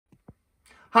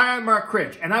Hi, I'm Mark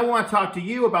Critch, and I want to talk to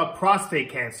you about prostate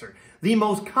cancer, the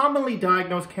most commonly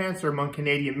diagnosed cancer among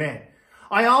Canadian men.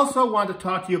 I also want to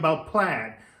talk to you about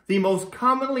Plaid, the most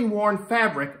commonly worn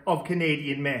fabric of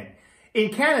Canadian men. In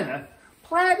Canada,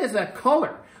 Plaid is a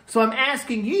color, so I'm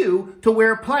asking you to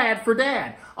wear Plaid for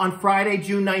Dad. On Friday,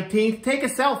 June 19th, take a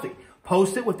selfie,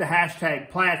 post it with the hashtag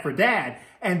PlaidforDad,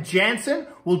 and Jansen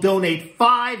will donate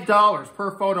 $5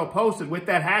 per photo posted with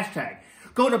that hashtag.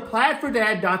 Go to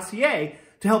PlaidforDad.ca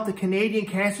to help the Canadian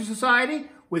Cancer Society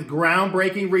with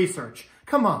groundbreaking research.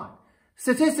 Come on.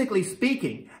 Statistically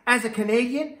speaking, as a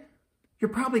Canadian, you're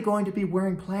probably going to be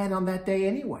wearing plaid on that day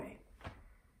anyway.